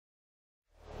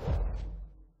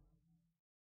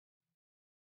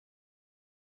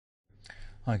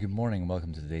Hi, good morning and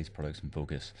welcome to today's Products in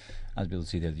Focus. As we'll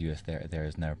see there, the US there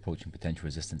is now approaching potential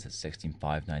resistance at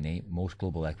 16,598. Most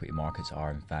global equity markets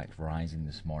are in fact rising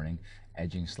this morning,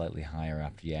 edging slightly higher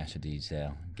after yesterday's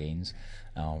gains.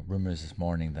 Rumours this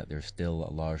morning that there's still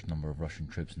a large number of Russian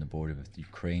troops on the border with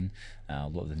Ukraine. A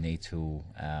lot of the NATO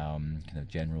kind of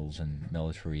generals and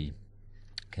military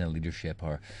kind of leadership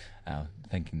are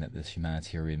thinking that this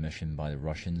humanitarian mission by the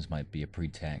Russians might be a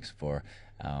pretext for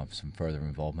some further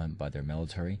involvement by their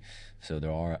military. So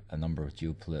there are a number of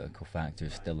geopolitical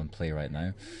factors still in play right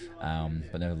now,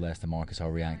 but nevertheless the markets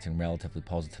are reacting relatively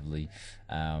positively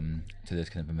to this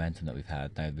kind of momentum that we've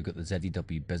had. Now we've got the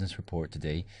ZEW business report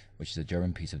today, which is a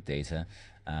German piece of data,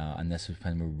 and this is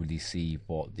when we'll really see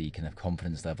what the kind of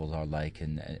confidence levels are like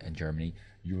in Germany.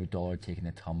 Euro dollar taking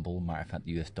a tumble. Matter of fact,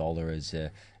 the US dollar is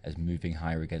moving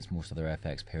higher against most other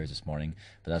FX pairs this morning,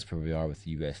 but that's where we are with the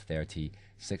US 30,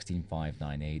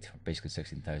 16,598, basically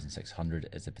 16,600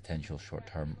 is the potential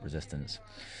short-term resistance.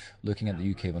 Looking at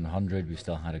the UK 100, we've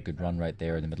still had a good run right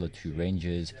there in the middle of two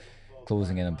ranges,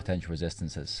 closing in on potential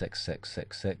resistance at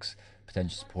 6666.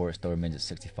 Potential support still remains at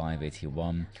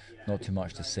 65.81. Not too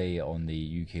much to say on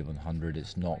the UK 100.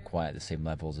 It's not quite at the same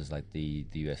levels as like the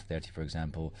US 30, for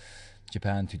example.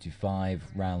 Japan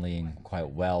 225 rallying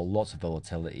quite well. Lots of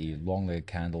volatility. Long leg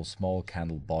candles, small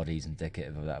candle bodies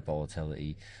indicative of that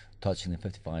volatility. Touching the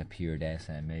 55 period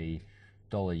SMA.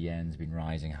 Dollar yen's been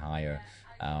rising higher.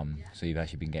 So you've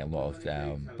actually been getting a lot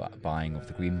of buying of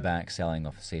the greenback, selling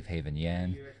off the safe haven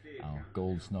yen.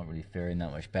 Gold's not really faring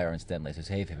that much better, incidentally, so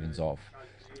safe haven's off.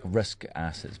 Risk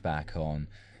assets back on.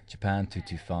 Japan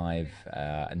 225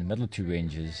 in the middle of two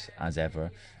ranges as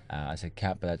ever. As a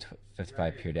cap at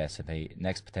 55 period SMA.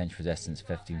 Next potential resistance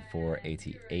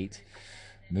 15,488.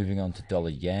 Moving on to dollar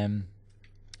yen.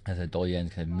 As a dollar yen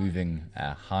kind of moving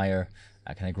higher,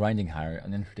 kind of grinding higher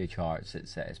on intraday charts.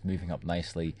 It's moving up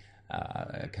nicely.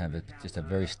 Kind of just a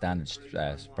very standard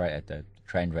spread at the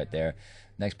trend right there.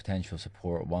 Next potential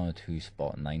support 102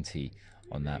 spot 90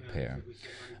 on that pair.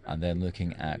 And then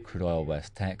looking at crude oil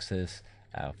West Texas,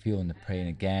 feeling the pain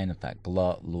again of that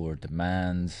glut, lower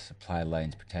demands, supply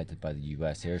lines protected by the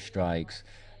US airstrikes,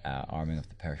 arming of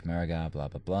the Peshmerga, blah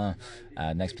blah blah.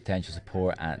 Next potential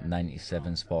support at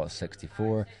 97 spot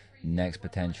 64. Next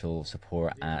potential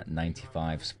support at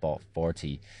 95 spot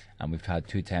 40, and we've had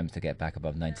two attempts to get back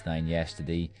above 99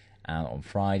 yesterday and on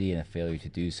Friday, and a failure to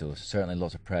do so. Certainly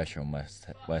lots of pressure on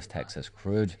West Texas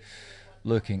crude.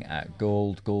 Looking at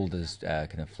gold is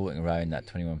kind of floating around that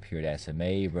 21 period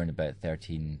SMA, around about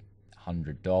 $1,300,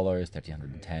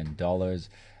 $1,310.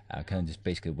 Kind of just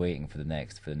basically waiting for the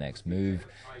next move.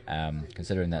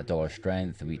 Considering that dollar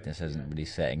strength, the weakness isn't really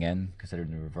setting in,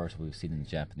 considering the reversal we've seen in the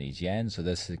Japanese yen. So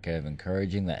this is kind of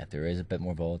encouraging that if there is a bit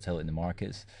more volatility in the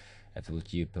markets, if those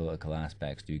geopolitical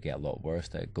aspects do get a lot worse,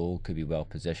 that gold could be well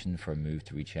positioned for a move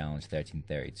to re-challenge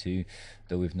 1332,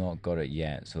 though we've not got it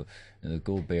yet. So the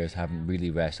gold bears haven't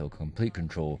really wrestled complete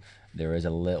control. There is a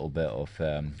little bit of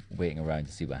waiting around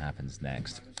to see what happens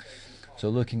next. So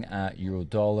looking at euro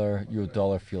dollar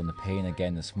feeling the pain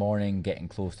again this morning, getting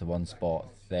close to one spot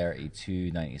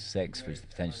 32.96, which is the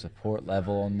potential support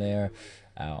level on there.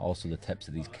 Also the tips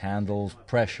of these candles,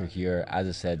 pressure here, as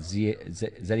I said,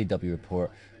 ZEW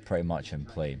report pretty much in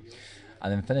play.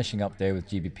 And then finishing up there with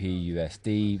GBP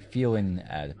USD, feeling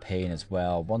the pain as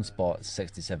well, one spot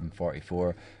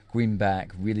 67.44.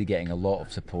 Greenback really getting a lot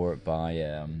of support by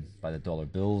the dollar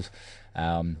bills.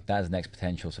 That is the next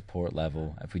potential support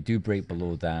level. If we do break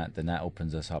below that, then that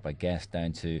opens us up, I guess,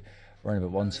 down to around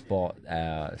about one spot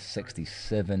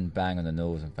 67, bang on the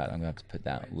nose. In fact, I'm going to have to put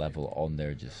that level on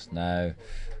there just now.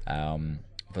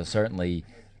 But certainly,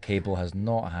 cable has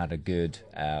not had a good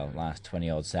last 20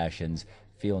 odd sessions.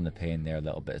 Feeling the pain there a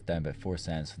little bit. It's down about 4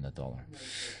 cents on the dollar.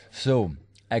 So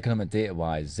economic data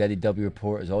wise, ZEW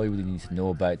report is all you really need to know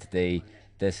about today.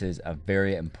 This is a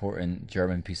very important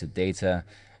German piece of data,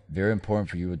 very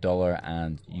important for euro dollar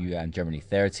and Germany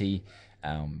 30.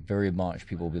 Very much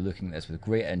people will be looking at this with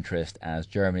great interest, as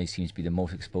Germany seems to be the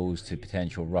most exposed to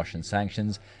potential Russian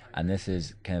sanctions, and this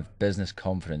is kind of business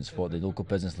confidence, what the local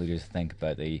business leaders think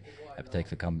about the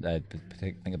think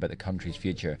about the country's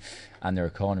future and their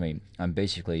economy. And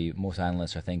basically most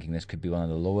analysts are thinking this could be one of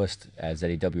the lowest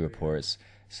ZEW reports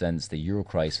since the Euro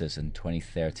crisis in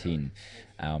 2013.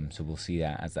 So we'll see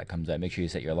that as that comes out. Make sure you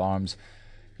set your alarms.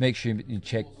 Make sure you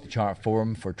check the chart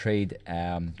forum for trade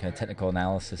kind of technical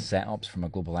analysis setups from a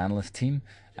global analyst team,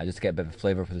 just to get a bit of a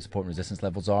flavour for the support and resistance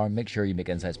levels are. Make sure you make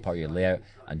insights part of your layout,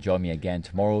 and join me again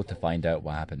tomorrow to find out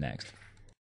what happened next.